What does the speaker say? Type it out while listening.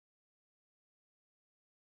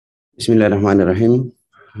Bismillahirrahmanirrahim.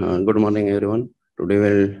 Good morning, everyone.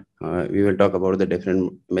 Today we will talk about the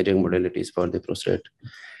different imaging modalities for the prostate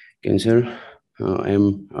cancer. I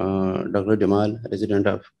am Dr. Jamal, resident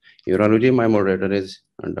of urology. My moderator is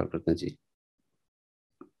Dr. Kanji.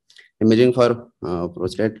 Imaging for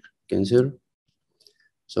prostate cancer.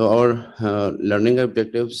 So our learning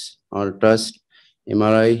objectives are TRUST,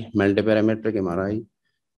 MRI, multiparametric MRI,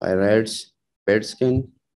 thyroids, PET scan,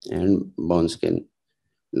 and bone scan.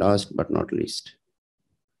 Last but not least,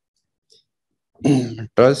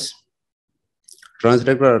 TRUST.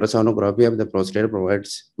 Transrectal ultrasonography of the prostate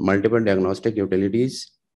provides multiple diagnostic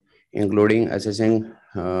utilities, including assessing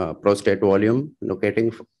prostate volume, locating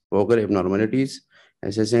focal abnormalities,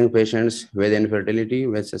 assessing patients with infertility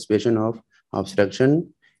with suspicion of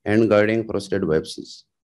obstruction, and guiding prostate biopsies.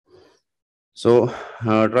 So,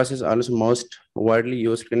 TRUS is also most widely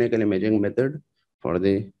used clinical imaging method for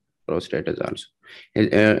the prostate is also,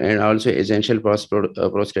 and also essential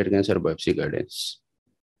prostate cancer biopsy guidance.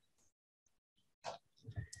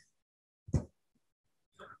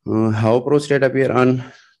 How prostate appear on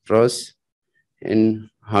TRUS and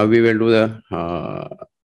how we will do the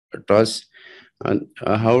TRUS and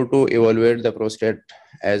how to evaluate the prostate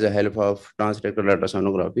as a help of transrectal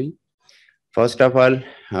ultrasonography. First of all,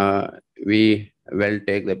 we will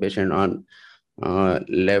take the patient on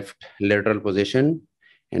left lateral position,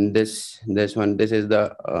 and this is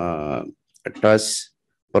the TRUS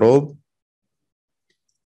probe.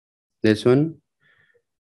 This one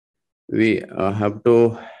we have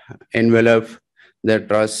to envelop the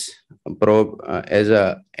TRUS probe as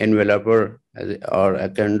a enveloper or a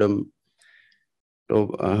condom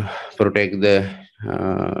to protect the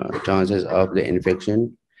chances of the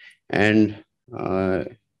infection, and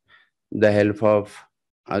the help of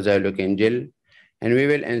xylocaine gel, and we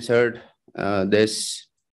will insert this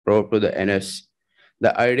probe to the anus.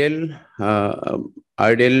 The ideal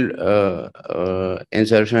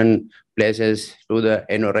insertion places to the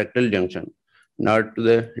anorectal junction, not to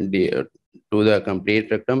the complete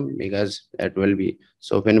rectum, because that will be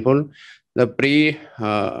so painful. The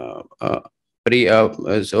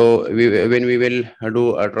when we will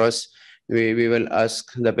do a TRUS, we will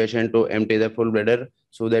ask the patient to empty the full bladder,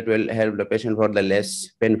 so that will help the patient for the less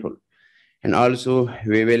painful. And also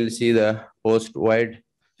we will see the post-void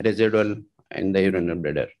residual in the urinary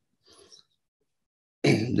bladder.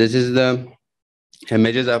 This is the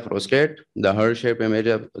images of prostate, the heart-shaped image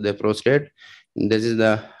of the prostate. This is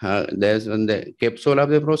there's one the capsule of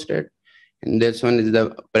the prostate, and this one is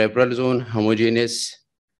the peripheral zone, homogeneous.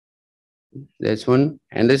 This one,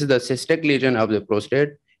 and this is the cystic lesion of the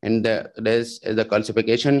prostate, and this is the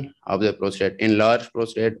calcification of the prostate, enlarged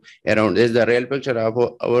prostate around. This is the real picture of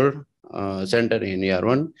our center in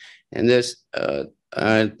ER1, and this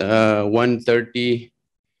 130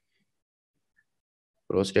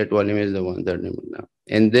 prostate volume is the 130.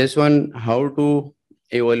 And this one, how to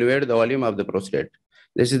evaluate the volume of the prostate.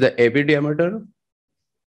 This is the AP diameter.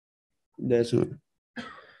 This one.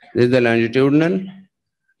 This is the longitudinal.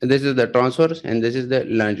 This is the transverse, and this is the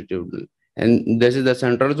longitudinal. And this is the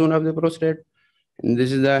central zone of the prostate. And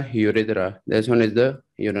this is the urethra. This one is the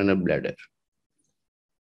urinary bladder.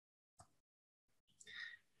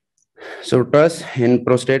 So TRUS in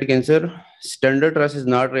prostate cancer, standard TRUS is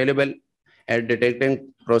not reliable at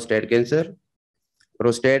detecting prostate cancer.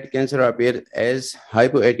 Prostate cancer appears as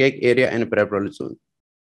hypoechoic area in peripheral zone.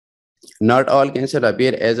 Not all cancer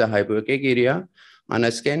appear as a hypoechoic area on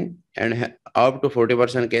a scan, and up to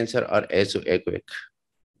 40% cancer are azoechoic.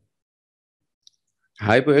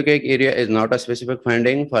 Hypoechoic area is not a specific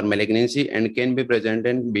finding for malignancy and can be present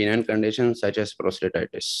in benign conditions such as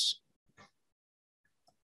prostatitis.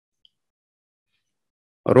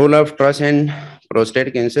 Role of TRUS in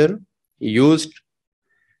prostate cancer used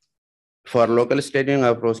for local staging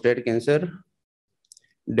of prostate cancer.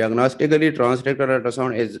 Diagnostically, transrectal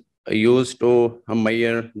ultrasound is used to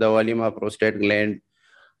measure the volume of prostate gland,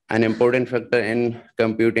 an important factor in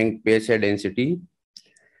computing PSA density.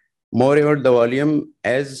 Moreover, the volume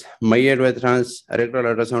as measured with transrectal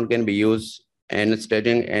ultrasound can be used in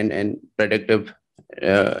staging and predictive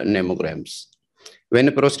mammograms.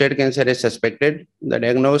 When prostate cancer is suspected, the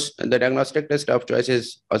diagnostic test of choice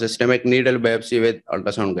is a systemic needle biopsy with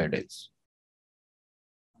ultrasound guidance.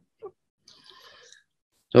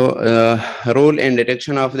 So, role in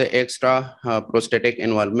detection of the extra prostatic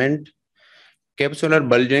involvement, capsular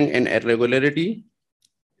bulging and irregularity,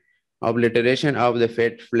 obliteration of the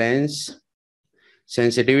fat flange,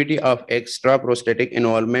 sensitivity of extra prostatic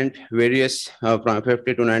involvement varies from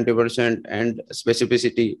 50 to 90%, and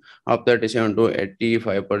specificity of 37 to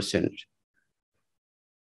 85%.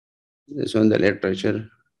 This one, the literature.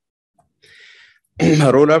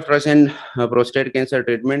 Role of TRUS in prostate cancer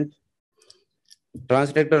treatment.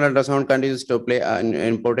 Transrectal ultrasound continues to play an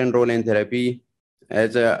important role in therapy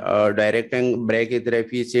as directing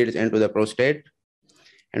brachytherapy seeds into the prostate.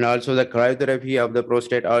 And also the cryotherapy of the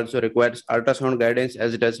prostate also requires ultrasound guidance,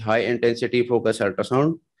 as it has high intensity focus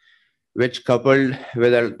ultrasound, which coupled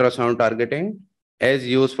with ultrasound targeting is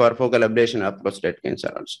used for focal ablation of prostate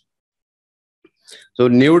cancer also. So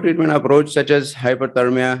new treatment approach such as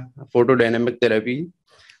hyperthermia, photodynamic therapy,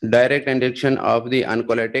 direct injection of the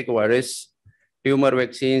oncolytic virus, tumor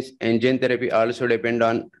vaccines, and gene therapy also depend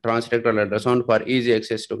on transrectal ultrasound for easy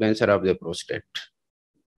access to cancer of the prostate.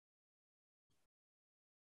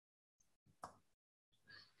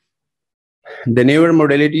 The newer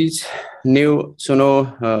modalities, new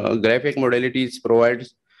sonographic modalities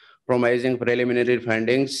provides promising preliminary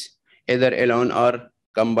findings, either alone or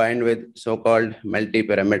combined with so-called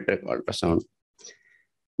multiparametric ultrasound.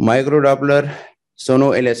 Microdoppler,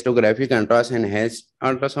 sonoelastography contrast enhanced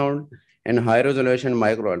ultrasound, and high-resolution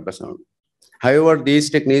micro-ultrasound. However, these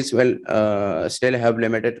techniques will still have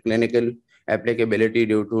limited clinical applicability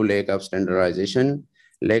due to lack of standardization,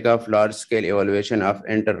 lack of large-scale evaluation of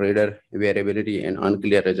inter-reader variability, and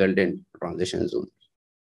unclear result in transition zone.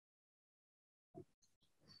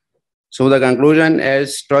 So the conclusion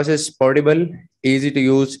is TRUS is portable, easy to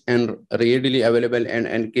use, and readily available,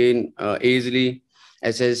 and can easily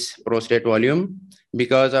assess prostate volume.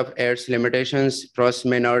 Because of its limitations, TRUS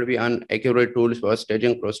may not be an accurate tool for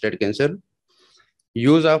staging prostate cancer.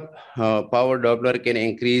 Use of power Doppler can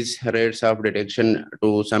increase rates of detection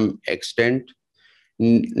to some extent.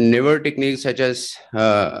 Newer techniques such as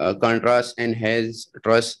contrast enhanced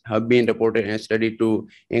TRUS have been reported and studied to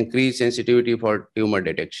increase sensitivity for tumor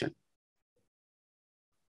detection.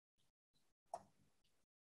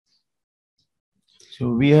 So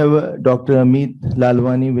we have Dr. Amit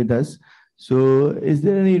Lalwani with us. So is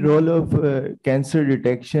there any role of cancer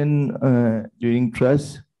detection during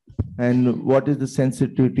TRUS, and what is the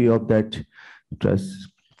sensitivity of that TRUS?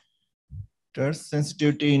 TRUS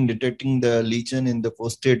sensitivity in detecting the lesion in the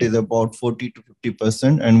prostate is about 40 to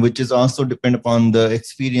 50%, and which is also depend upon the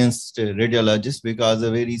experienced radiologist, because a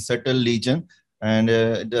very subtle lesion and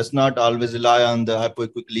does not always rely on the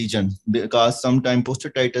hypoechoic lesion, because sometimes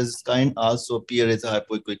prostatitis can also appear as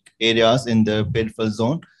hypoechoic areas in the peripheral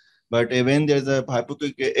zone. But when there's a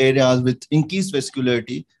hypoechoic areas with increased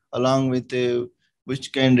vascularity, along with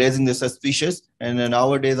which can raising the suspicious, and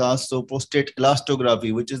nowadays also prostate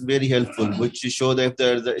elastography, which is very helpful, which show that if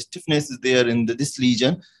there's a stiffness is there in this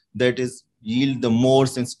lesion, that is yield the more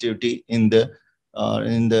sensitivity in the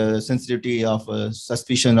sensitivity of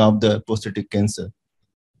suspicion of the prostatic cancer.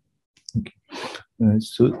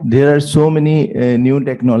 So there are so many new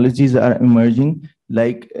technologies are emerging,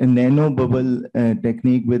 like a nano bubble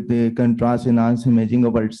technique with the contrast enhanced imaging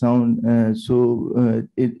of ultrasound.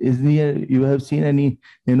 Is there, you have seen any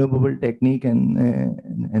nano bubble technique and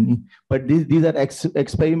any? But these are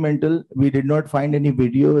experimental. We did not find any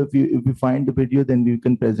video. If you find the video, then we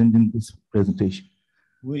can present in this presentation.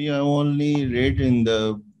 We have only read in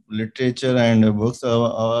the literature and books.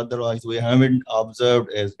 Otherwise, we haven't observed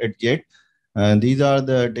it yet. These are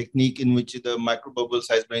the technique in which the microbubbles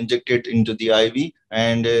has been injected into the IV,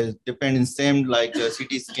 and depending same like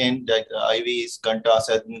CT scan, like IV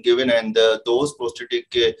contrast has been given, and those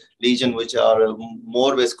prostatic lesion which are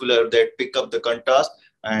more vascular that pick up the contrast,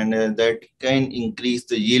 and that can increase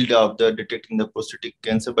the yield of the detecting the prostatic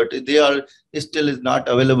cancer, but they are still is not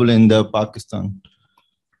available in the Pakistan.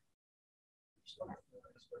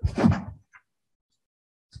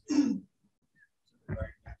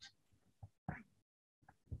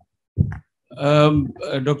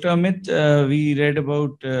 Dr. Amit, we read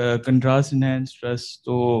about contrast enhanced TRUS.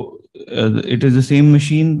 So it is the same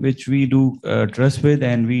machine which we do TRUS with,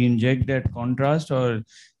 and we inject that contrast, or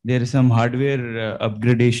there is some hardware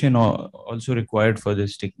upgradation also required for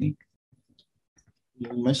this technique?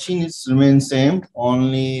 The machine is remain same,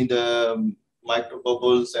 only the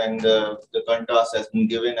microbubbles and the contrast has been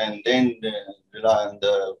given, and then rely on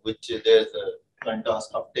the which there's a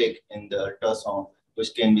contrast uptake in the ultrasound,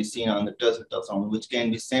 which can be seen on the TRUS ultrasound, which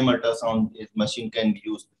can be same ultrasound this machine can be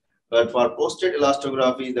used. But for prostate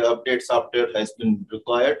elastography, the update software has been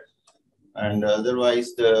required, and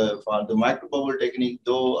otherwise for the microbubble technique,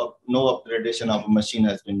 though no upgradation of a machine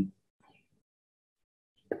has been.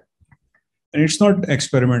 And it's not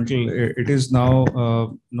experimental. It is now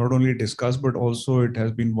not only discussed, but also it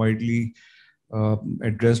has been widely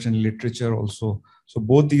addressed in literature also. So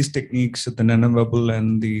both these techniques, the nanobubble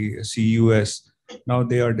and the CUS, now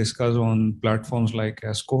they are discussed on platforms like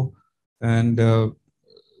ASCO. And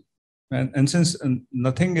And since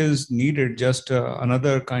nothing is needed, just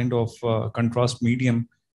another kind of contrast medium,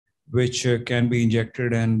 which can be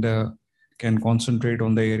injected and can concentrate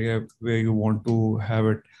on the area where you want to have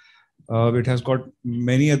it. It has got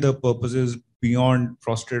many other purposes beyond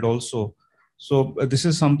prostate also. So this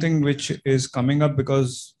is something which is coming up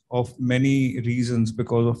because of many reasons,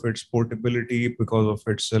 because of its portability, because of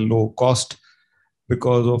its low cost,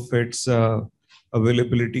 because of its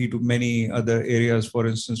availability to many other areas. For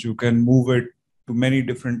instance, you can move it to many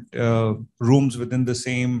different rooms within the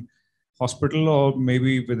same hospital, or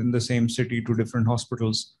maybe within the same city to different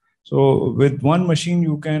hospitals. So with one machine,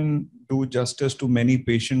 you can do justice to many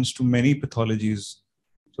patients, to many pathologies.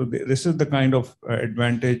 So this is the kind of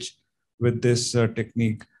advantage with this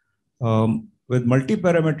technique. With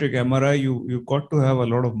multi-parametric MRI, you've got to have a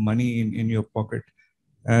lot of money in your pocket,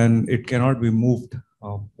 and it cannot be moved.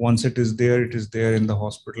 Once it is there in the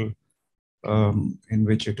hospital in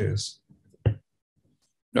which it is.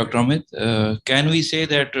 Dr. Amit, can we say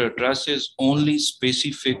that TRUS is only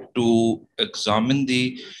specific to examine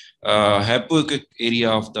the hypoechoic area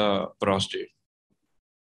of the prostate?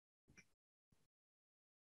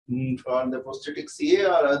 For the prostatic CA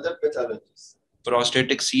or other pathologies?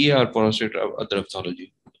 Prostatic CA or prostate other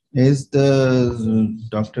pathology? Is the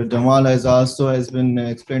Dr. Jamal has been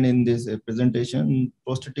explained in this presentation.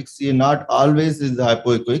 Prostatic CA not always is the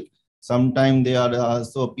hypoechoic. Sometimes they are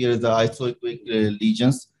also appear as the isoechoic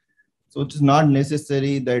lesions. So it is not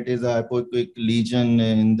necessary that is a hypoechoic lesion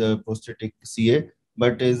in the prostatic CA,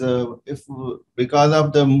 but is if because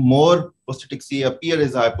of the more prostatic CA appear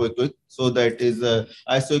as hypoechoic, so that is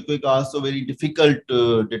isoechoic also very difficult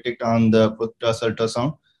to detect on the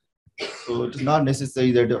ultrasound. So it is not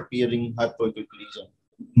necessary that appearing hypoechoic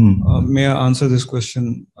lesion. May I answer this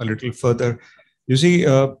question a little further? You see,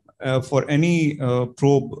 for any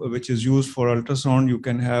probe which is used for ultrasound, you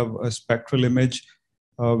can have a spectral image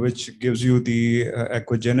which gives you the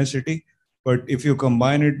echogenicity. But if you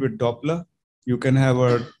combine it with Doppler, you can have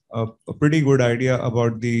a pretty good idea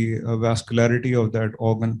about the vascularity of that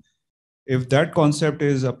organ. If that concept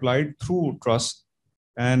is applied through TRUS,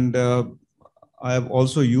 and I have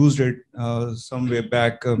also used it some way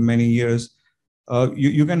back many years,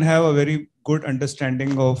 you can have a very good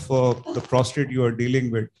understanding of the prostate you are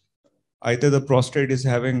dealing with. Either the prostate is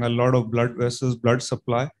having a lot of blood vessels, blood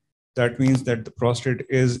supply. That means that the prostate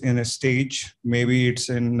is in a stage, maybe it's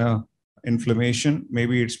in inflammation,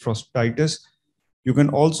 maybe it's prostatitis. You can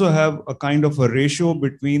also have a kind of a ratio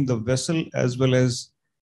between the vessel as well as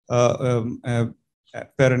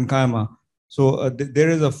parenchyma. So there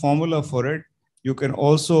is a formula for it. You can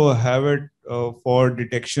also have it for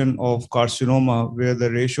detection of carcinoma, where the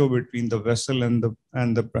ratio between the vessel and the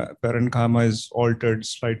parenchyma is altered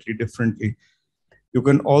slightly differently. You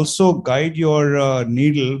can also guide your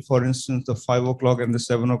needle, for instance, the 5 o'clock and the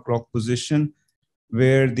 7 o'clock position,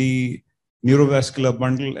 where the neurovascular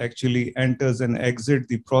bundle actually enters and exits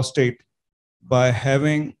the prostate by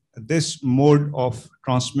having this mode of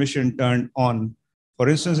transmission turned on. For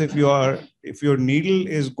instance, if your needle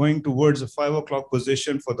is going towards the 5 o'clock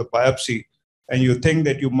position for the biopsy, and you think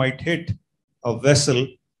that you might hit a vessel,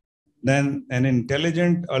 then an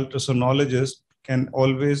intelligent ultrasonologist can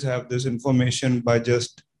always have this information by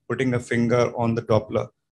just putting a finger on the Doppler,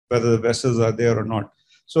 whether the vessels are there or not.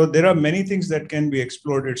 So there are many things that can be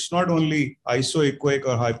explored. It's not only isoechoic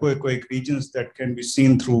or hypoechoic regions that can be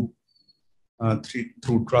seen through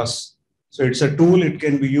TRUS. So it's a tool, it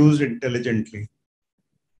can be used intelligently.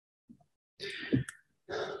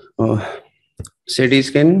 CT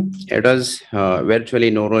scan, it has virtually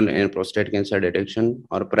no role in prostate cancer detection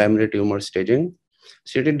or primary tumor staging.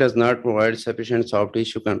 CT does not provide sufficient soft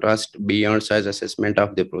tissue contrast beyond size assessment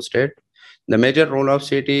of the prostate. The major role of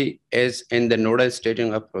CT is in the nodal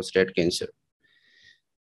staging of prostate cancer.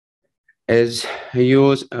 As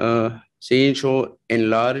you see, show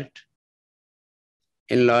enlarged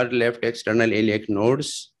left external iliac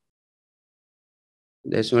nodes.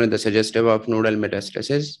 This one is the suggestive of nodal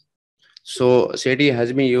metastasis. So CT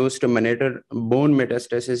has been used to monitor bone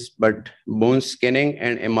metastasis, but bone scanning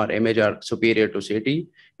and MR image are superior to CT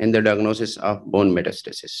in the diagnosis of bone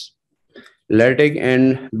metastasis. Latic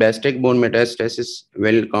and bastic bone metastasis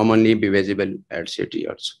will commonly be visible at CT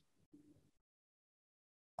also.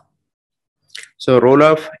 So role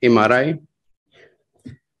of MRI.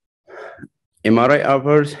 MRI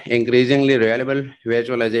offers increasingly reliable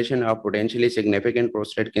visualization of potentially significant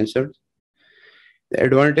prostate cancer. The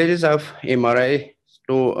advantages of MRI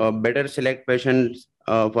to better select patients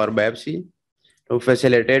for biopsy, to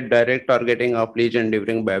facilitate direct targeting of lesion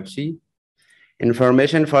during biopsy,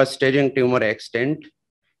 information for staging tumor extent,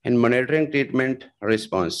 and monitoring treatment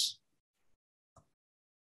response.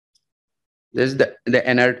 This is the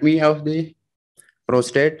anatomy of the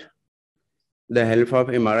prostate, the help of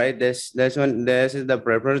MRI. This is the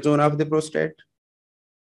peripheral zone of the prostate.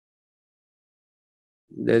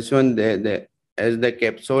 This one is the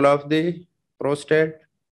capsule of the prostate,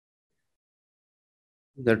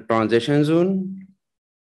 the transition zone.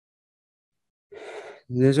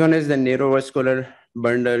 This one is the neurovascular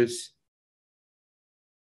bundles,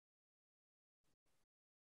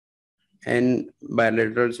 and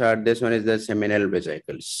bilaterals are, this one is the seminal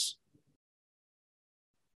vesicles.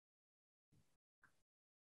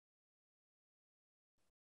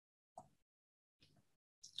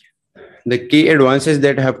 The key advances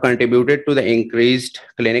that have contributed to the increased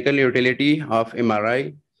clinical utility of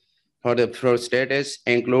MRI for the prostate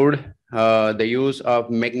include the use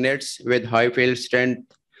of magnets with high field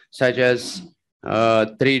strength, such as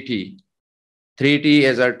 3T. 3T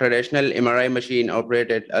is a traditional MRI machine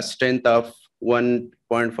operated a strength of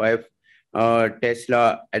 1.5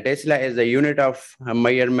 Tesla. A Tesla is a unit of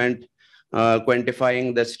measurement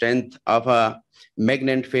quantifying the strength of a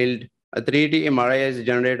magnet field. A 3D MRI is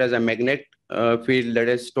generated as a magnet field that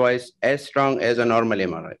is twice as strong as a normal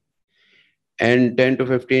MRI and 10 to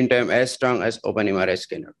 15 times as strong as open MRI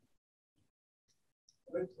scanner.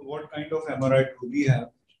 What kind of MRI do we have?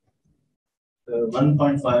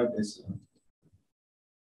 1.5 Tesla.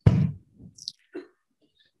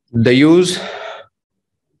 The use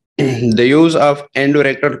of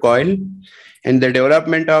endorectal coil and the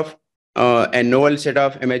development of a novel set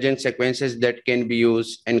of imaging sequences that can be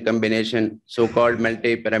used in combination, so-called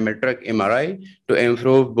multi-parametric MRI, to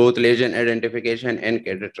improve both lesion identification and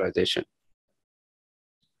characterization.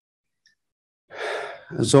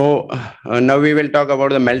 So now we will talk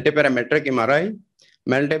about the multi-parametric MRI.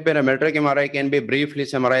 Multi-parametric MRI can be briefly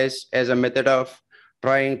summarized as a method of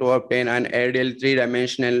trying to obtain an ideal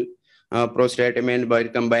three-dimensional prostate image by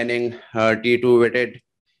combining T2-weighted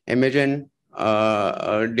imaging,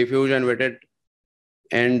 diffusion-weighted,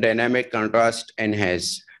 and dynamic contrast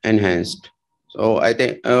enhanced. So I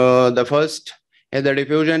think the first is the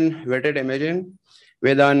diffusion-weighted imaging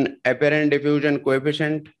with an apparent diffusion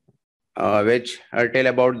coefficient, which tell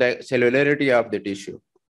about the cellularity of the tissue.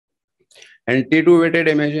 And T2-weighted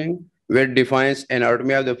imaging, which defines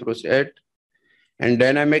anatomy of the prostate, and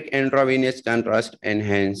dynamic intravenous contrast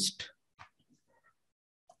enhanced.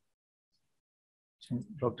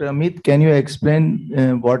 Dr. Amit, can you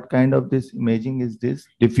explain what kind of this imaging is this?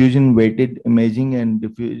 Diffusion weighted imaging and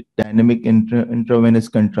dynamic intravenous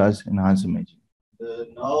contrast enhanced imaging.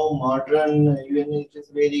 Now modern, even it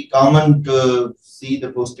is very common to see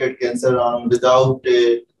the prostate cancer on without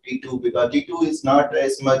T2, because T2 is not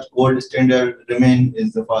as much gold standard remain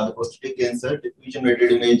is for the prostate cancer. Diffusion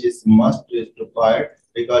weighted image is required,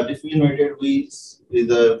 because diffusion weighted is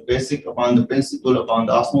a basic upon the principle upon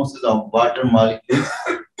the osmosis of water molecules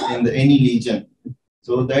in any lesion.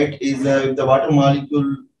 So that is if the water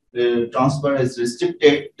molecule transfer is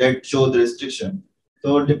restricted, that show the restriction.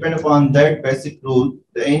 So depend upon that basic rule,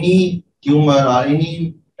 any tumor or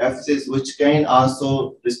any abscess which can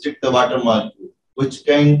also restrict the water molecule, which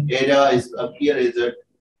can area is appear as a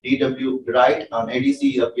DW right on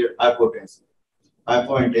ADC appear hypotensive.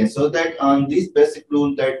 So that on this basic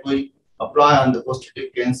rule that we apply on the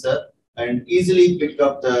prostate cancer and easily pick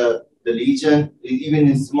up the lesion, even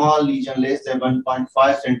in small lesion less than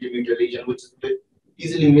 1.5 centimeter lesion, which is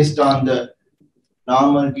easily missed on the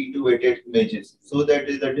normal T2 weighted images. So that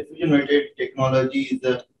is the diffusion weighted technology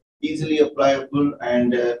is easily applicable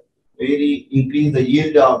and very increase the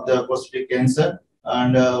yield of the prostate cancer.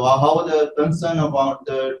 And how the concern about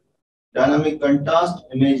the dynamic contrast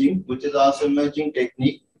imaging, which is also imaging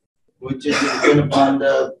technique, which is depend upon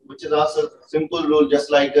which is also simple rule,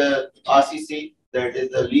 just like RCC, that is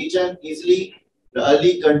the lesion easily the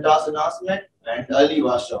early contrast enhancement and early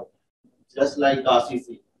washout, just like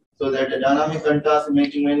RCC. So that the dynamic contrast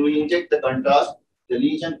imaging, when we inject the contrast, the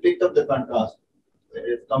lesion pick up the contrast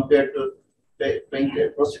compared to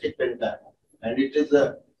prosthetic pancreas, and it is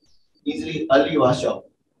easily early washout,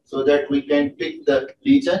 so that we can pick the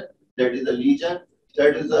lesion. That is the lesion.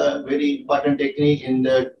 That is a very important technique in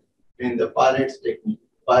the Pilates technique,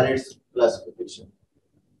 Pilates classification.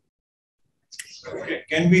 Okay.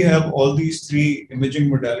 Can we have all these three imaging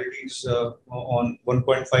modalities on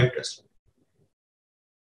 1.5 Tesla?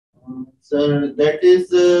 So that is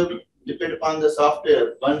depend upon the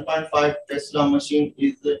software. 1.5 Tesla machine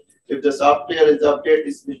is if the software is updated,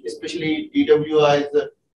 especially TWI is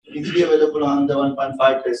easily available on the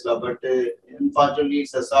 1.5 Tesla. But unfortunately,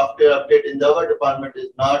 it's a software update in our department is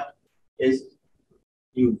not as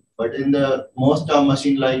new. But in the most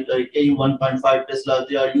machine like KU 1.5 Tesla,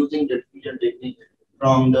 they are using the diffusion technique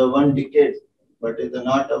from the 1 decade, but is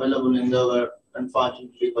not available in the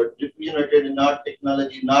unfortunately. But diffusion weighted not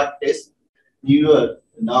technology, not test newer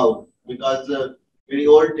now, because very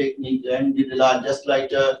old technique and just like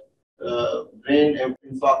brain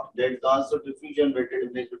infarct, that is also diffusion weighted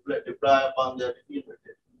image deploy upon the diffusion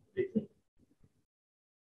weighted technique.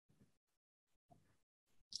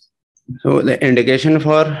 So the indication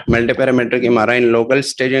for multiparametric MRI in local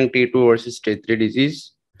staging T2 versus stage 3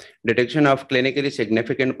 disease, detection of clinically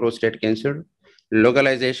significant prostate cancer,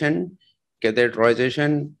 localization,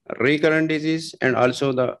 catheterization, recurrent disease, and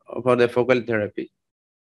also for the focal therapy.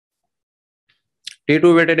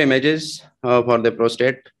 T2 weighted images for the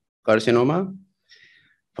prostate carcinoma.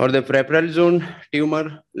 For the peripheral zone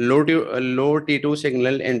tumor, low T2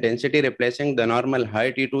 signal intensity replacing the normal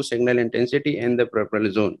high T2 signal intensity in the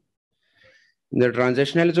peripheral zone. The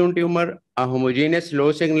transitional zone tumor, a homogeneous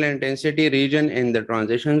low signal intensity region in the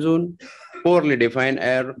transition zone, poorly defined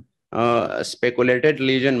or speculated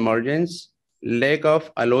lesion margins, lack of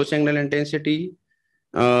a low signal intensity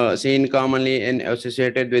seen commonly in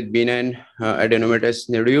associated with benign adenomatous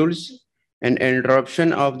nodules, and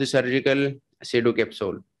interruption of the surgical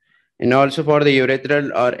pseudocapsule. And also for the urethral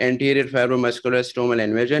or anterior fibromuscular stromal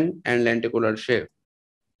invasion and lenticular shape.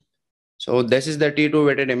 So this is the T2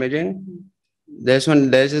 weighted imaging. This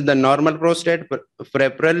is the normal prostate.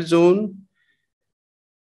 Peripheral zone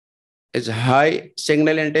is high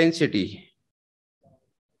signal intensity.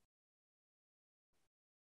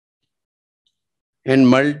 And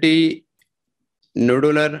multi-nodular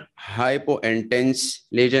hypointense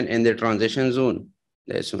lesion in the transition zone.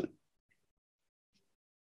 This one.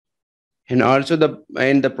 And also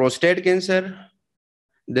in the prostate cancer,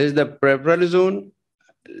 this is the peripheral zone,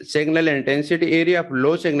 signal intensity area of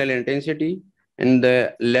low signal intensity in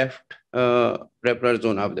the left peripheral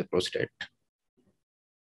zone of the prostate.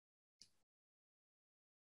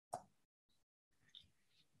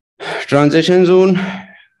 Transition zone,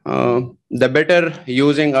 the better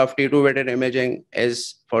using of T2 weighted imaging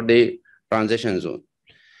is for the transition zone.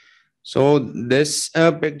 So this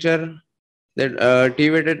picture, that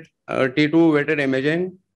T2 weighted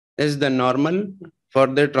imaging is the normal for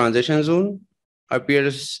the transition zone,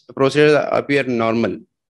 procedures appear normal.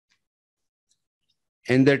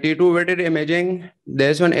 In the T2 weighted imaging,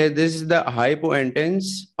 this is the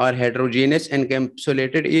hypointense or heterogeneous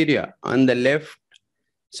encapsulated area on the left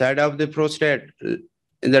side of the prostate,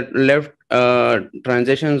 in the left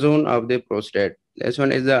transition zone of the prostate. This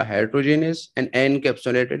one is the heterogeneous and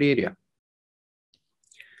encapsulated area.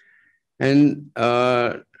 And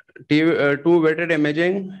T2 weighted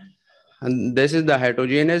imaging, and this is the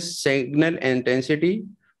heterogeneous signal intensity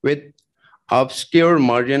with obscure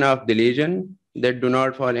margin of the lesion that do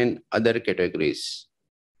not fall in other categories.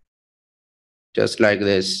 Just like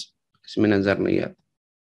this. So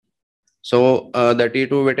the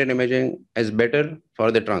T2 weighted imaging is better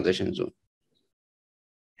for the transition zone.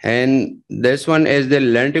 And this one is the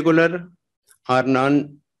lenticular or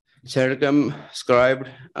non-circumscribed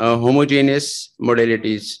homogeneous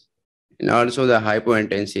modalities, and also the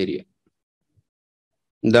hypointense area.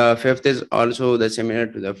 The fifth is also the similar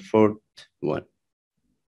to the fourth one.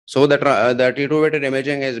 So the T2 weighted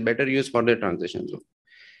imaging is better used for the transition zone.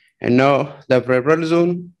 And now the peripheral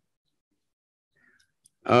zone,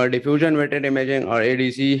 diffusion weighted imaging or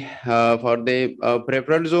ADC for the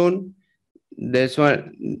peripheral zone. This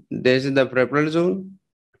is the peripheral zone,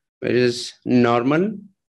 which is normal.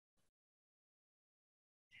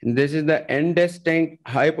 This is the indistinct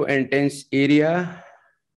hypointense area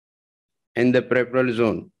in the peripheral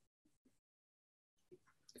zone.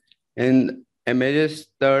 And images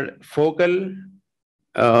third, focal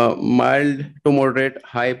mild to moderate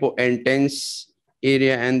hypointense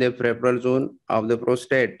area in the peripheral zone of the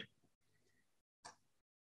prostate.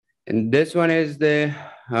 And this one is the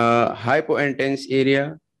hypointense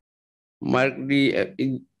area.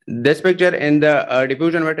 This picture in the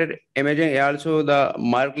diffusion weighted imaging also the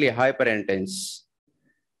markedly hyperintense.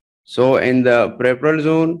 So in the peripheral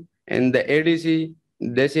zone, in the ADC,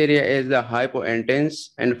 this area is the hypointense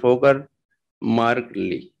and focal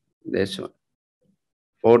markedly. This one.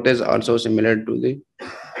 Fourth is also similar to the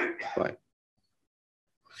five.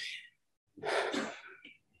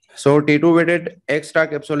 So T2 weighted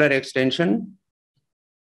extracapsular extension,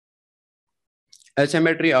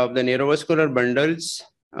 asymmetry of the neurovascular bundles,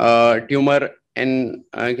 tumor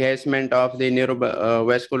encasement of the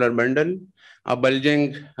neurovascular bundle, a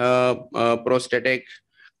bulging prostatic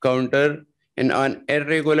counter, and an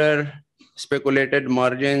irregular speculated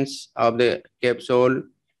margins of the capsule,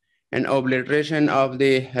 and obliteration of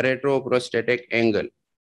the retroprostatic angle,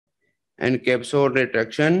 and capsule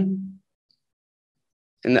retraction,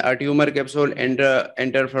 in a tumor capsule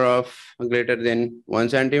interfer of greater than 1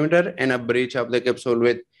 centimeter, and a breach of the capsule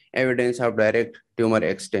with evidence of direct tumor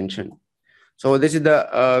extension. So this is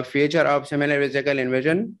the feature of seminal vesicle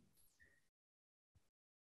invasion.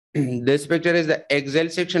 This picture is the axial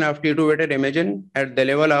section of T2 weighted imaging at the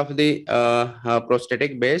level of the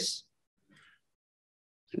prostatic base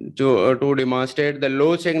to demonstrate the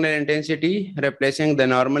low signal intensity replacing the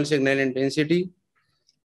normal signal intensity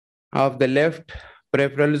of the left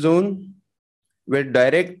peripheral zone with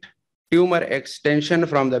direct tumor extension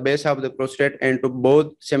from the base of the prostate into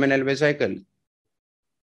both seminal vesicles.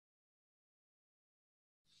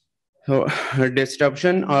 So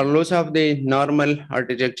disruption or loss of the normal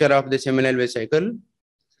architecture of the seminal vesicle,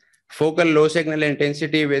 focal low signal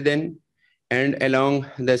intensity within and along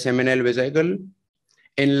the seminal vesicle,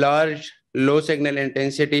 enlarged low signal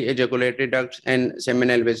intensity ejaculatory ducts and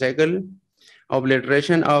seminal vesicle,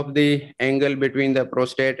 obliteration of the angle between the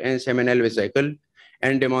prostate and seminal vesicle,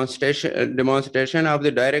 and demonstration of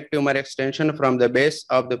the direct tumor extension from the base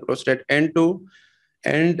of the prostate into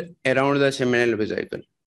and around the seminal vesicle.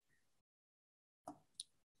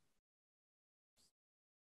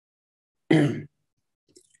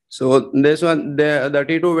 So this one, the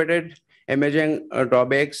T2 weighted imaging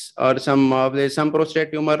drawbacks or some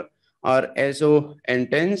prostate tumor are also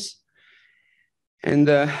intense. And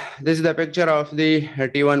this is the picture of the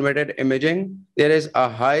T1 weighted imaging. There is a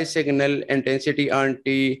high signal intensity on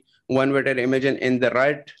T1 weighted imaging in the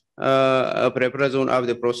right peripheral zone of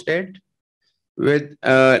the prostate, with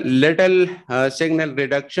little signal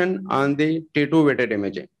reduction on the T2 weighted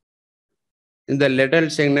imaging. In the little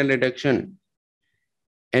signal reduction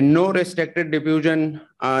and no restricted diffusion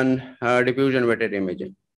on diffusion weighted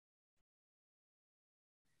imaging.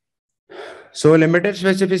 So limited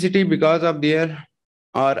specificity because of there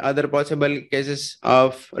are other possible cases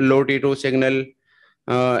of low T2 signal,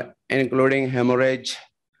 including hemorrhage,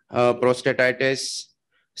 prostatitis,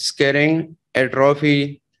 scarring,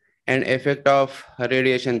 atrophy, and effect of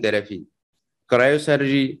radiation therapy,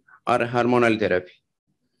 cryosurgery, or hormonal therapy.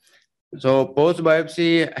 So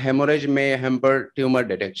post-biopsy hemorrhage may hamper tumor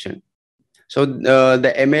detection. So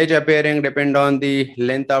the image appearing depend on the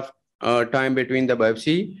length of time between the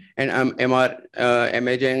biopsy and MR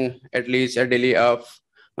imaging, at least a delay of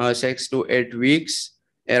 6 to 8 weeks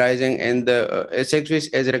arising in the 6 weeks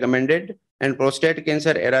is recommended, and prostate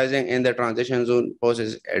cancer arising in the transition zone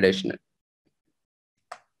poses additional.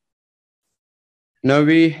 Now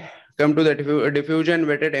we come to the diffusion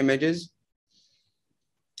weighted images.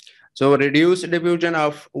 So reduced diffusion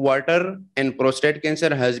of water in prostate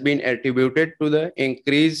cancer has been attributed to the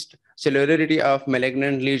increased cellularity of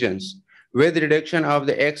malignant lesions, with reduction of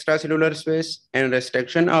the extracellular space and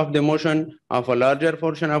restriction of the motion of a larger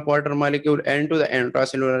portion of water molecule into the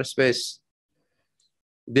intracellular space.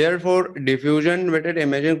 Therefore, diffusion weighted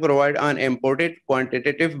imaging provide an important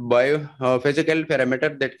quantitative biophysical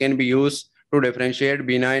parameter that can be used to differentiate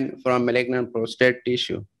benign from malignant prostate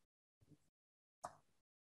tissue.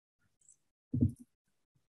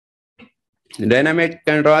 Dynamic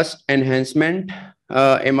contrast enhancement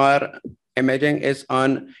MR imaging is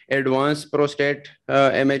on advanced prostate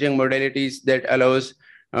imaging modalities that allows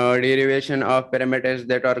derivation of parameters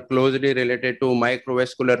that are closely related to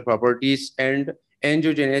microvascular properties and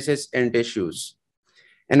angiogenesis in tissues.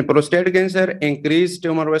 In prostate cancer, increased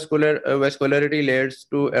tumor vascularity leads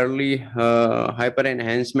to early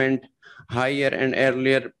hyperenhancement, higher and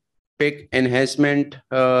earlier peak enhancement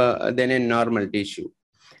than in normal tissue,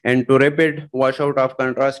 and to rapid washout of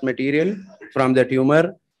contrast material from the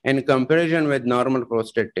tumor in comparison with normal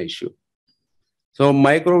prostate tissue. So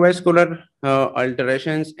microvascular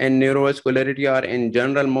alterations and neurovascularity are in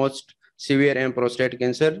general most severe in prostate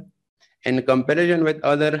cancer in comparison with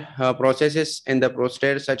other processes in the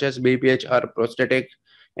prostate such as BPH or prostatic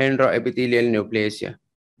endoepithelial neoplasia.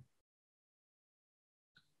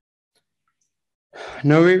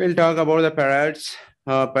 Now we will talk about the parads.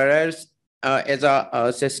 Parads is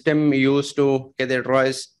a system used to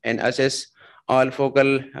catheterize and assess all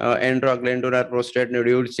focal intraglandular prostate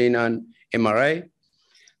nodules seen on MRI.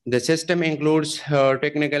 The system includes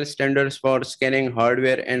technical standards for scanning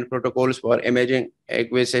hardware and protocols for imaging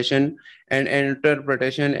acquisition and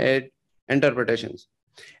interpretations.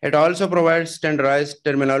 It also provides standardized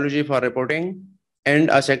terminology for reporting and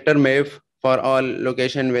a sector map for all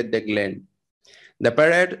location with the gland. The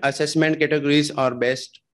parad assessment categories are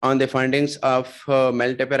based on the findings of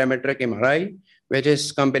multiparametric MRI, which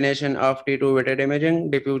is combination of T2 weighted imaging,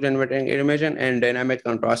 diffusion weighted imaging, and dynamic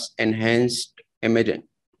contrast enhanced imaging.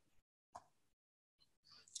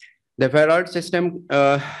 The Faraday system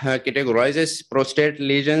categorizes prostate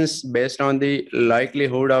lesions based on the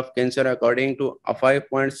likelihood of cancer according to a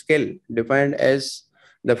 5-point scale defined as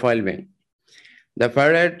the following. The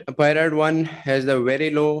Faraday 1 has the very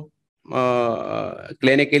low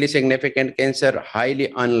clinically significant cancer,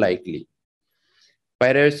 highly unlikely.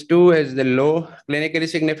 Faraday 2 has the low clinically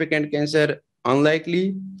significant cancer,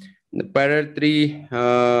 unlikely. The Faraday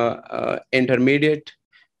 3 intermediate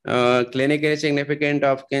clinically significant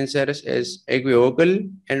of cancers is equivocal,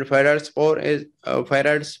 and Faraday 4 is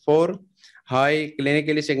Faraday 4 high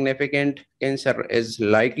clinically significant cancer is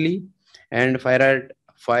likely, and Faraday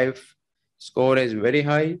 5 score is very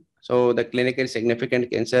high, so the clinically significant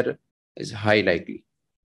cancer is high likely.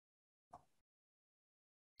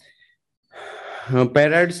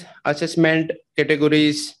 Parad's assessment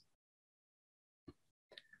categories.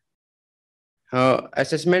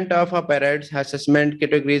 Assessment of a Parad's assessment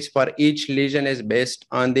categories for each lesion is based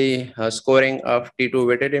on the scoring of T2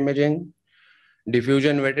 weighted imaging,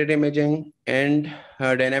 diffusion weighted imaging, and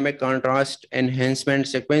dynamic contrast enhancement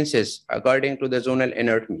sequences according to the zonal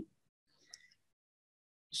anatomy.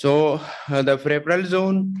 So the peripheral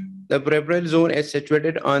zone is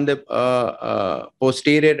situated on the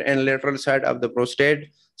posterior and lateral side of the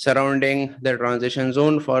prostate surrounding the transition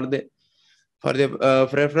zone. For the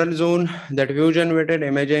peripheral zone, the diffusion weighted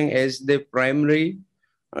imaging is the primary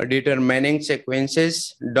determining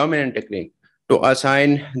sequences dominant technique to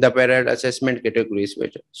assign the Parad's assessment categories.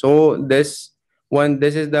 So this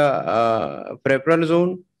is the peripheral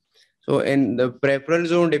zone. So in the peripheral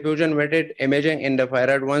zone, diffusion weighted imaging in the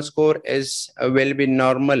Parad's 1 score will be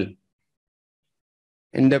normal.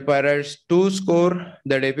 In the Parad's 2 score,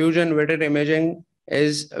 the diffusion weighted imaging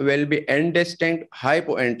will be indistinct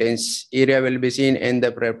hypointense area will be seen in the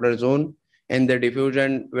peripheral zone in the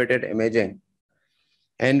diffusion weighted imaging.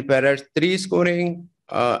 And Parad's 3 scoring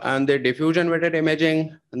and the diffusion weighted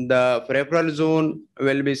imaging, the peripheral zone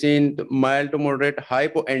will be seen mild to moderate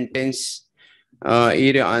hypointense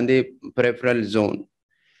area on the peripheral zone.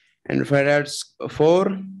 And Parad's 4,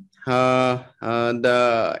 in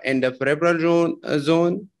the peripheral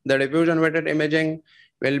zone, the diffusion weighted imaging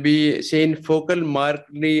will be seen focal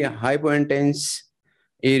markedly hypointense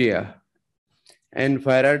area. And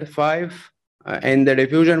Parad's 5, in the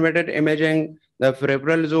diffusion weighted imaging, the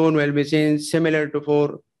peripheral zone will be seen similar to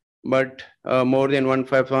 4, but more than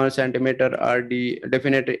 1.5 centimeter are the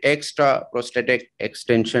definitely extra prostatic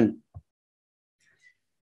extension.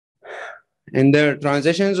 In the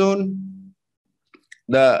transition zone,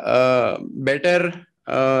 the better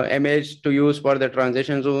image to use for the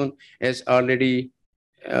transition zone is already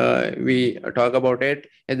we talk about it,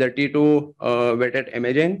 is the T2 weighted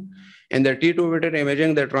imaging. In the T2 weighted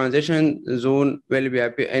imaging, the transition zone will be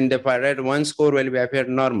in the Parad's 1 score will be appear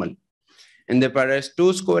normal. In the Parad's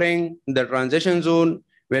 2 scoring, the transition zone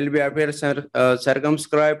will be appear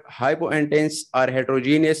circumscribed, hypointense or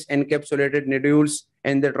heterogeneous encapsulated nodules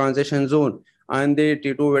in the transition zone on the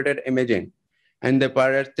T2 weighted imaging. And the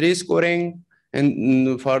Parad's 3 scoring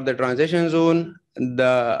for the transition zone,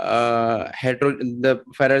 the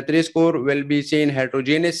Parad's 3 score will be seen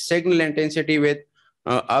heterogeneous signal intensity with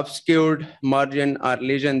obscured margin or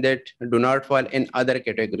lesion that do not fall in other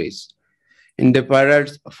categories. In the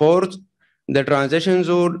Parad's 4, the transition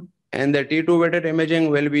zone and the T2 weighted imaging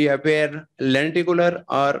will be appear lenticular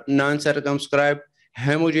or non-circumscribed,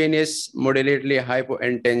 homogeneous, moderately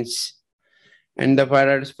hypointense. In the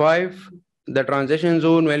Parad's 5, the transition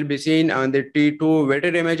zone will be seen on the T2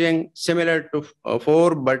 weighted imaging similar to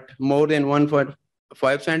 4, but more than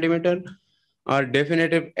 1.5 centimeter or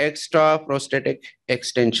definitive extra prostatic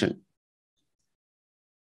extension.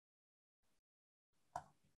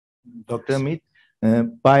 Dr. Amit,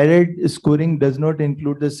 Pirate scoring does not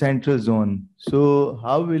include the central zone. So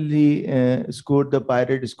how will we score the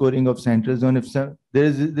Pirate scoring of central zone? If there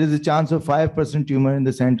is a chance of 5% tumor in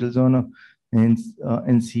the central zone of in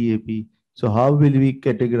CAP. So how will we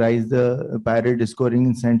categorize the Pirate scoring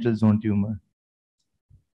in central zone tumor?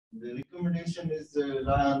 The recommendation is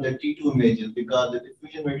rely on the T2 images because the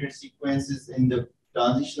diffusion weighted sequences in the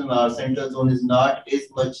transitional or central zone is not as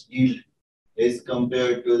much yield as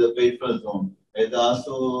compared to the peripheral zone. As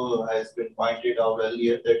also has been pointed out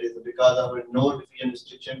earlier, that is because of a no diffusion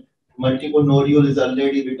restriction, multiple nodule is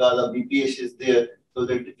already because of BPH is there, so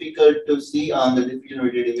they're difficult to see on the diffusion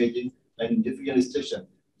weighted imaging and diffusion restriction.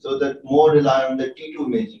 So that more rely on the T2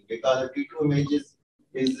 imaging because the T2 images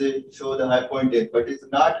is show the high point there, but it's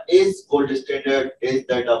not as gold standard as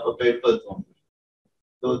that of a peripheral zone.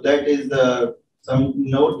 So that is the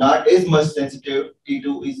not as much sensitive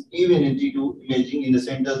T2 is even in T2 imaging in the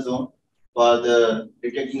central zone for the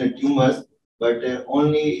detecting the tumors. but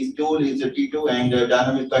only tool is the T2 and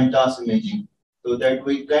dynamic contrast imaging, so that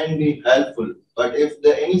we can be helpful. But if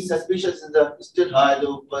any suspicious is still high,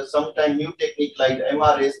 though, sometimes new technique like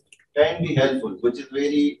MRS can be helpful, which is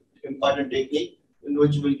very important technique in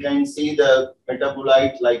which we can see the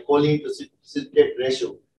metabolite like choline to citrate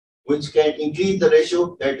ratio, which can increase the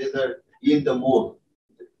ratio, that is yield the more.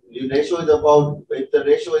 The ratio is about, if the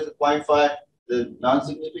ratio is 0.5, the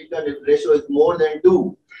non-significant. If ratio is more than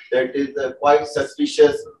 2, that is quite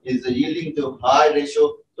suspicious, is yielding to high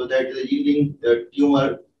ratio, so that is yielding the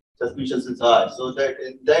tumor suspicious is high. So that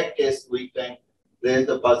in that case, we can raise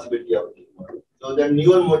the possibility of tumor. So the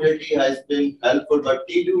newer modality has been helpful, but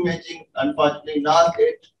T2 imaging, unfortunately, not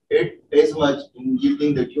it as much in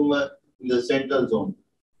yielding the tumor in the central zone.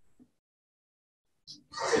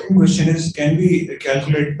 Second question is, can we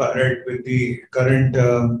calculate PIRAT with the current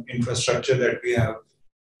infrastructure that we have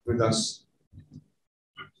with us?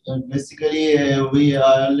 So basically, we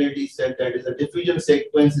already said that is a diffusion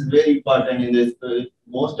sequence is very important in this.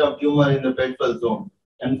 Most of tumor in the peripheral zone.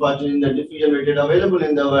 Unfortunately, the diffusion rate is available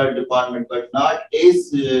in our department, but not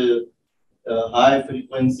as high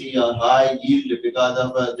frequency or high yield because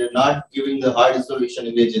of they're not giving the high resolution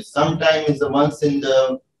images. Sometimes it's once in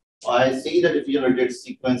the I see the diffusion rated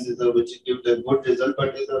sequences which give the good result,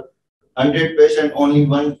 but it's a 100 patient, only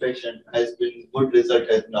one patient has been good result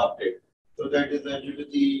has been obtained. So that is due to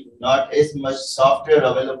the not as much software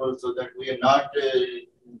available, so that we are not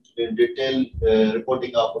in detail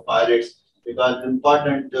reporting of pirates, because it's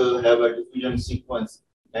important to have a diffusion sequence,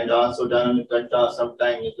 and also dynamic contrast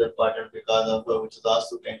sometimes is important because of which is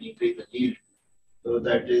also can increase the yield. So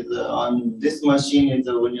that is on this machine is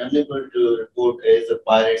when you're unable to report as a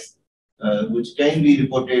pirates, which can be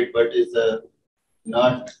reported, but is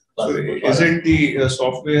not possible. So is it the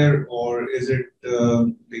software or is it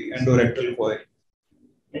the endorectal coil?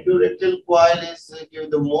 Endorectal coil is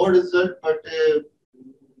give the more result, but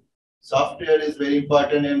software is very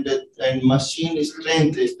important, and machine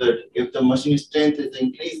strength is that if the machine strength is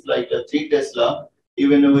increased like a 3 Tesla,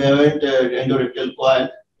 even if we haven't endorectal coil,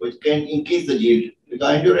 which can increase the yield.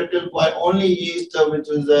 Because endorectal coil only used which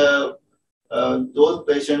is those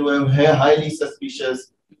patients who are highly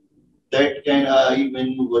suspicious, that can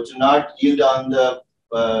even which not yield on the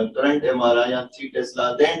current MRI on 3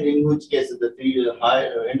 Tesla, then in which case the high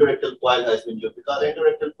endorectal coil has been used, because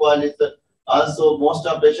endorectal coil is also most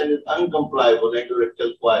of patient is uncompliable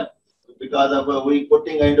endorectal coil, because of we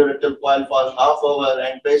putting endorectal coil for half hour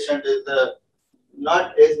and patient is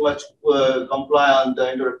not as much comply on the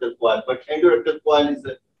endorectal coil, but endorectal coil is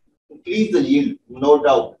increase the yield, no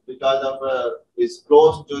doubt, because of is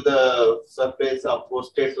close to the surface of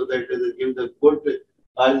prostate, so that it gives the good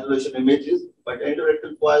high resolution images. But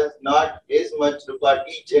endorectal coil is not as much required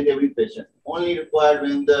each and every patient. Only required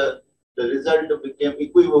when the result became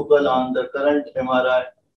equivocal on the current MRI.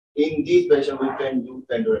 In these patients, we can use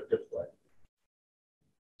endorectal coil.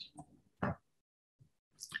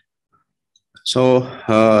 So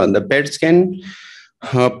the PET scan,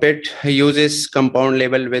 PET uses compound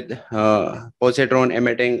label with positron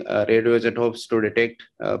emitting radioisotopes to detect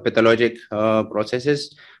pathologic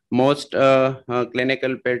processes. Most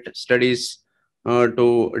clinical PET studies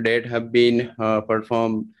to date have been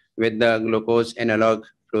performed with the glucose analog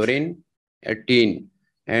fluorine, 18,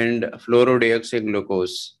 and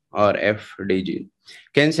fluorodeoxyglucose or FDG.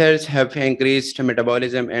 Cancers have increased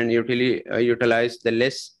metabolism and utilize the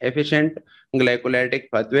less efficient glycolytic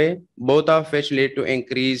pathway, both of which lead to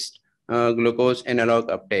increased glucose analog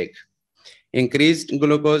uptake. Increased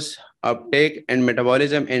glucose uptake and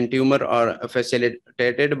metabolism in tumor are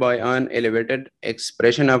facilitated by an elevated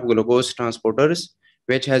expression of glucose transporters,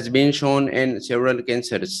 which has been shown in several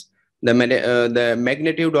cancers. The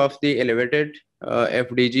magnitude of the elevated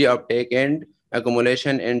FDG uptake and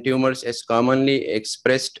accumulation in tumors is commonly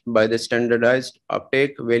expressed by the standardized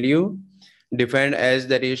uptake value, defined as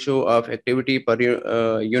the ratio of activity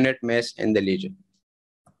per unit mass in the lesion.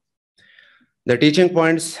 The teaching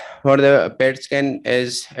points for the PET scan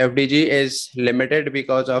is FDG is limited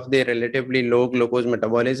because of the relatively low glucose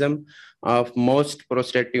metabolism of most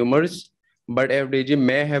prostate tumors, but FDG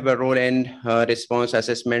may have a role in response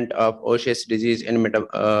assessment of osseous disease in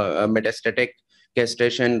metastatic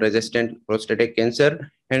castration-resistant prostatic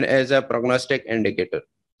cancer and as a prognostic indicator.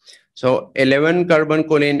 So 11 carbon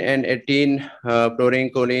choline and 18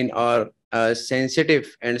 fluorine choline are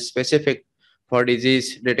sensitive and specific for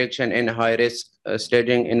disease detection in high-risk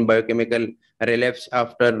staging in biochemical relapse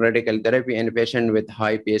after radical therapy in patients with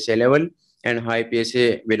high PSA level and high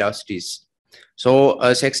PSA velocities. So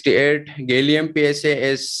 68 gallium PSA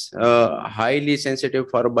is highly sensitive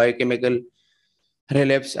for biochemical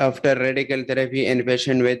relapse after radical therapy in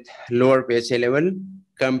patient with lower PSA level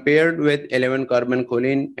compared with 11 carbon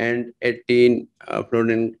choline and 18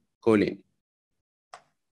 fluorine choline.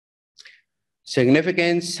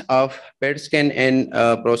 Significance of PET scan in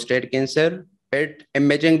prostate cancer. PET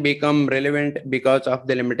imaging become relevant because of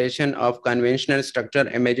the limitation of conventional structure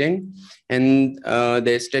imaging and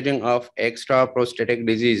the staging of extra prostatic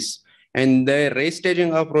disease and the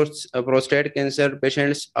restaging of prostate cancer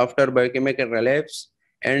patients after biochemical relapse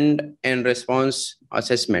and in response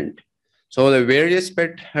assessment. So the various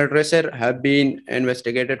PET tracer have been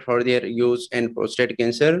investigated for their use in prostate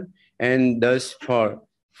cancer and thus for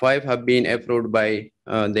 5 have been approved by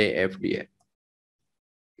the FDA.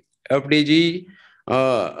 FDG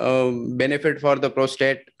benefit for the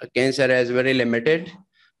prostate cancer is very limited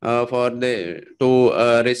for the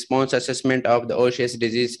response assessment of the osseous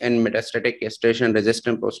disease and metastatic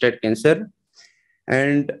castration-resistant prostate cancer.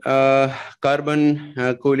 And carbon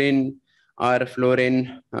choline or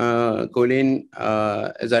fluorine choline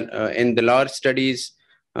in the large studies,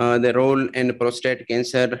 the role in prostate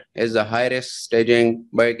cancer is the high-risk staging,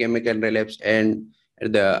 biochemical relapse, and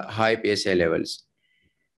the high PSA levels.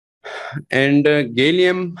 And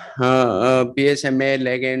gallium PSMA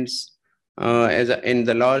ligands in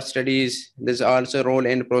the large studies, there's also role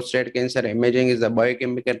in prostate cancer imaging is the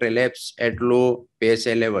biochemical relapse at low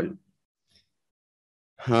PSA level.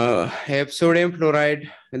 Have sodium fluoride,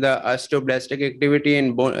 the osteoblastic activity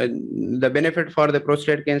in bone, the benefit for the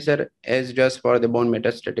prostate cancer is just for the bone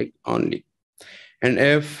metastatic only. And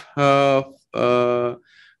if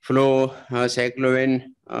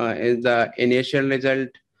fluocyclovine is the initial result,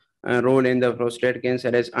 role in the prostate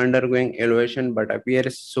cancer is undergoing elevation but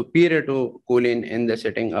appears superior to choline in the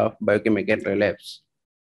setting of biochemical relapse.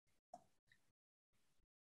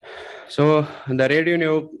 So the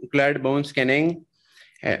radionuclide bone scanning,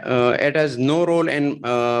 it has no role in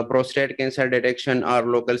prostate cancer detection or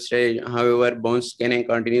local stage. However, bone scanning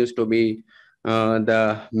continues to be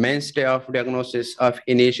the mainstay of diagnosis of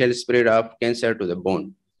initial spread of cancer to the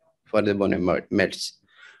bone for the bone mets.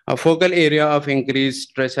 A focal area of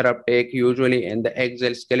increased tracer uptake usually in the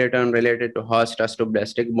axial skeleton related to host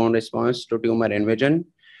osteoblastic bone response to tumor invasion.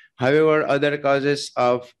 However, other causes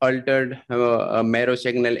of altered marrow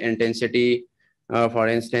signal intensity, for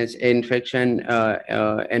instance, infection,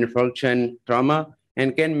 infarction, trauma,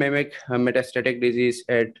 and can mimic metastatic disease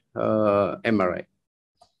at MRI.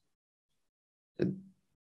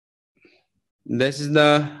 This is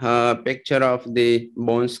the picture of the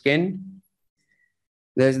bone skin.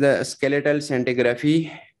 There's the skeletal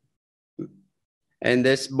scintigraphy, and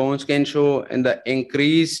this bone scan show in the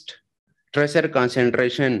increased tracer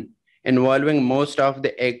concentration involving most of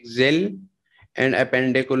the axial and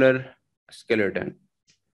appendicular skeleton.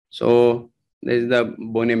 So this is the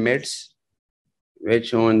bony mets which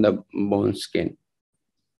show on the bone skin.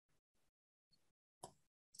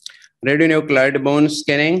 Radionuclide bone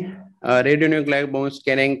scanning. Radionuclide bone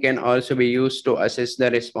scanning can also be used to assess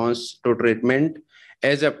the response to treatment,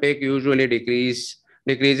 as uptake usually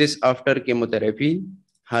decreases after chemotherapy,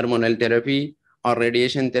 hormonal therapy, or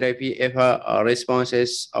radiation therapy if a response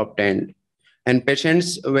is obtained. And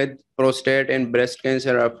patients with prostate and breast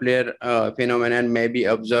cancer a flare phenomenon may be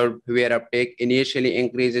observed where uptake initially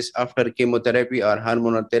increases after chemotherapy or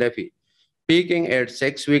hormonal therapy, peaking at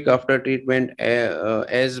 6 weeks after treatment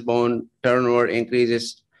as bone turnover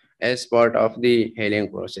increases as part of the healing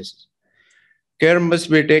process. Care must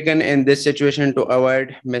be taken in this situation to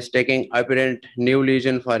avoid mistaking apparent new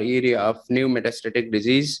lesion for area of new metastatic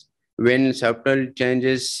disease when subtle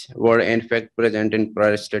changes were in fact present in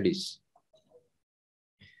prior studies.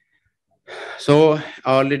 So I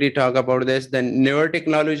already talked about this. The newer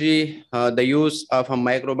technology, the use of a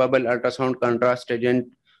microbubble ultrasound contrast agent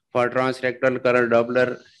for transrectal current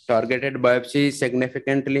Doppler targeted biopsy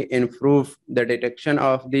significantly improve the detection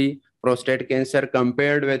of the prostate cancer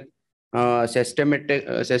compared with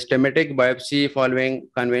systematic biopsy following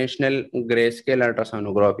conventional grayscale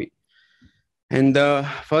ultrasonography. In the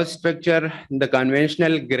first picture, the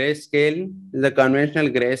conventional grayscale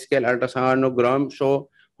ultrasonogram show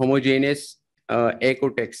homogeneous echo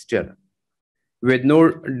texture with no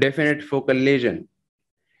definite focal lesion.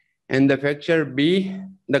 In the picture B,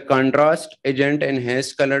 the contrast agent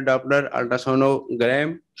enhanced color Doppler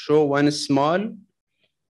ultrasonogram show one small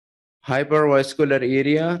hypervascular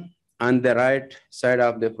area on the right side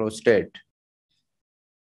of the prostate.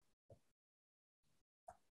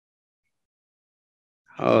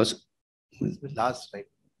 Last slide.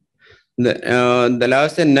 The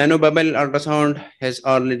last nanobubble ultrasound has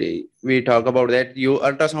already, we talk about that.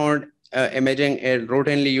 Ultrasound imaging is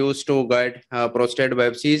routinely used to guide prostate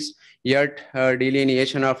biopsies Yet,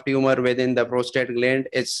 delineation of tumor within the prostate gland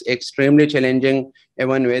is extremely challenging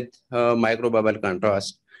even with microbubble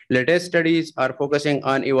contrast. Latest studies are focusing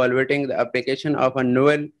on evaluating the application of a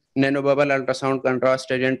novel nanobubble ultrasound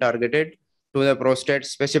contrast agent targeted to the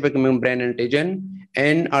prostate-specific membrane antigen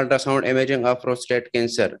and ultrasound imaging of prostate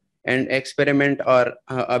cancer and experiment or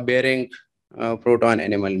bearing proton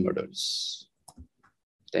animal models.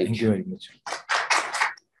 Thank you very much.